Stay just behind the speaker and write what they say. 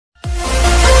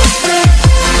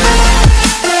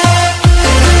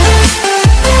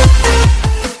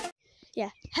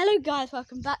Guys,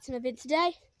 welcome back to my video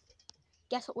today.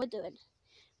 Guess what we're doing?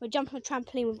 We're jumping on a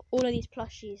trampoline with all of these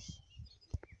plushies.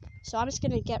 So I'm just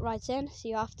going to get right in. See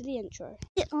you after the intro.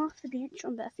 After the intro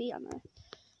on better feet, I know.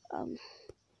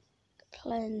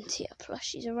 Plenty of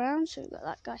plushies around. So we've got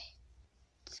that guy.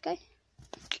 This guy.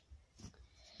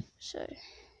 So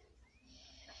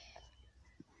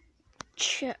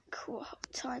check what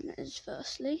time it is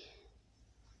firstly.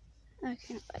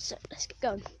 Okay, so let's get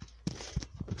going.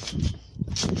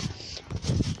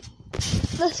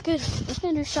 Let's go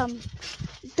do some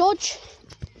dodge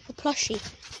the plushie.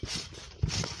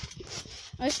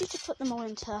 I just need to put them all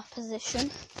into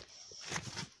position.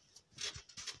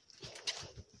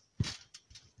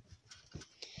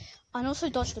 And also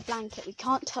dodge the blanket. We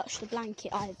can't touch the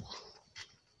blanket either.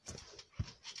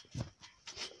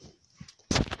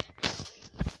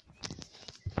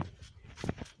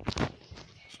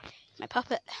 My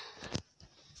puppet.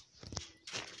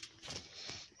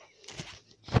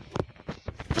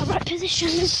 Right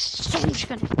positions, so I'm just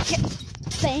gonna get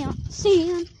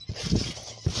bouncing.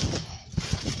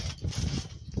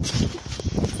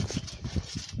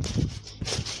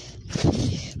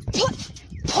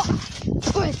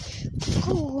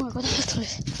 Oh my god, that was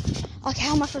close. Okay,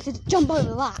 how am I supposed to jump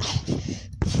over that?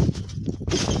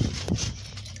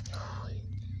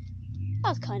 That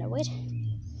was kind of weird.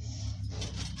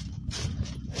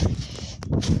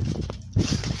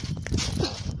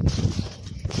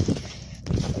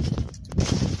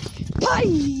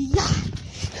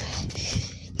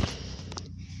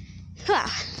 Ha.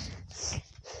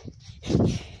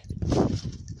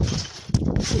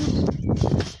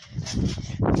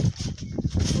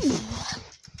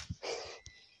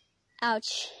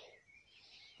 Ouch.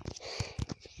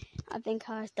 I think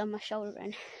I've done my shoulder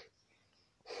in.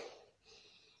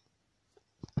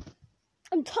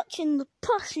 I'm touching the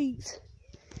plushies.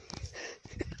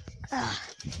 Oh,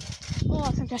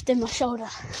 I think I just did my shoulder.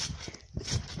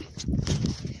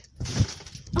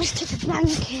 I just took the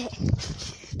blanket.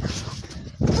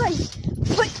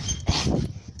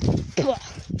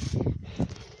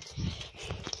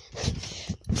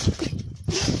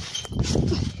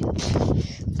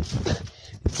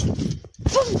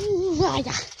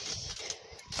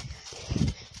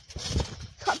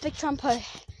 It's got a big trampo,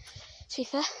 to be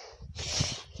fair.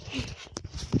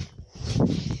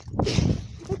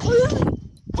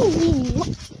 Oh,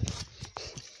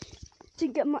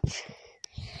 didn't get much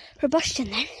robustion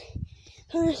there.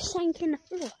 I sank in the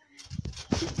floor.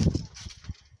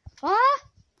 Ah!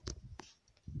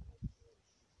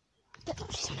 I don't know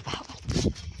what she's on about.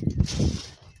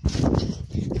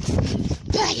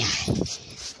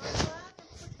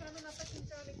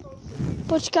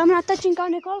 Počkáme na tačinka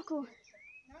Nikolku.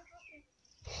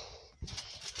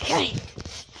 Okay.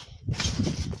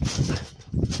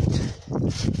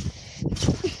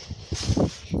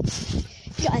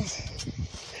 Guys.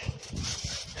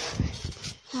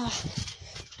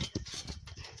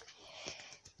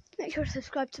 Make sure to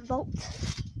subscribe to Vault.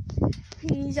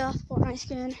 He's a Fortnite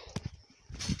skin.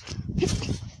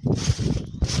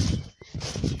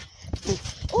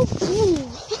 Oh,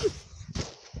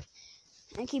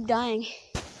 I keep dying.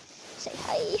 Say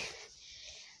hi.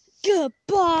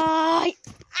 Goodbye.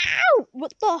 Ow!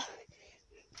 What the?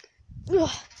 Ugh.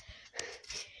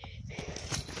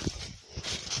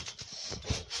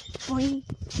 Boing,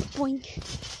 boing.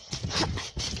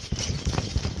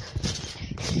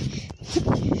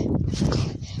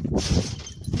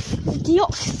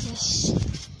 Deoxys.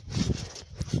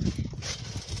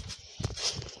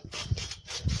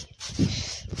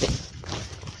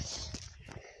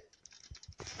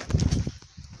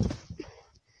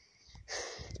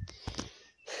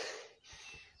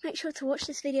 Make sure to watch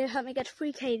this video, help me get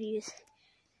 3k views.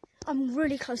 I'm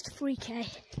really close to 3k.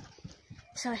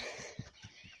 So,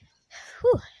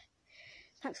 whew.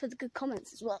 Thanks for the good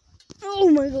comments as well. Oh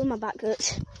my god, my back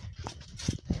hurts.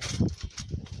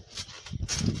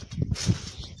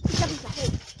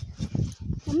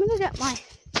 I'm gonna get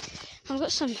I've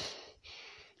got some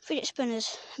fidget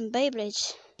spinners and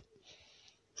Beyblades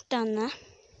down there.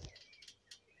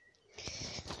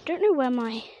 I don't know where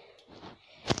my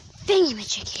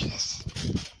thingamajig is.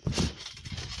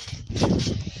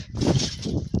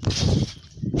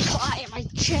 Quiet my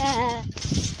chair.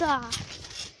 Stop.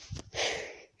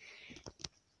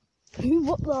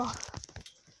 What the?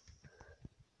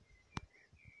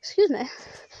 Excuse me.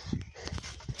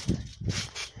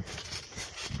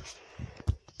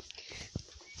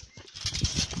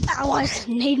 Ow, I just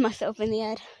kneed myself in the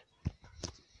head.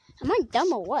 Am I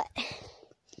dumb or what?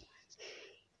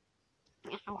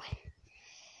 Ow.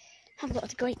 I've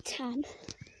got a great tan.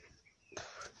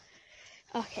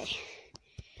 Okay.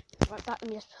 right back. Let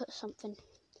me just put something.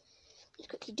 Just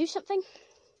quickly do something.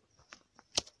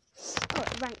 Oh,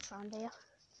 it ranks around here.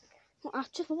 What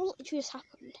just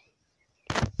happened?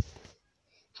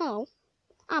 Hello,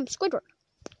 I'm Squidward.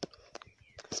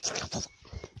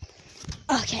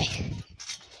 Okay,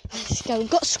 let's go. We've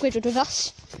got Squidward with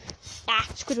us.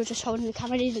 Squidward just holding the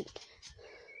camera, isn't it?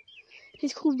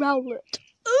 He's called Rowlet.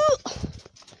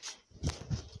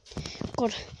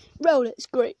 God, Rowlet's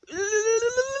great.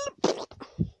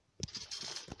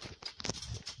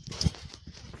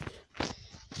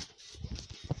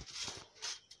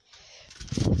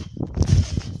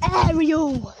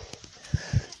 Ariel.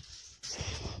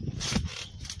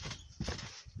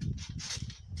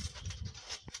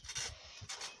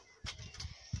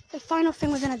 The final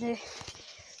thing we're gonna do.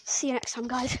 See you next time,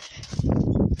 guys.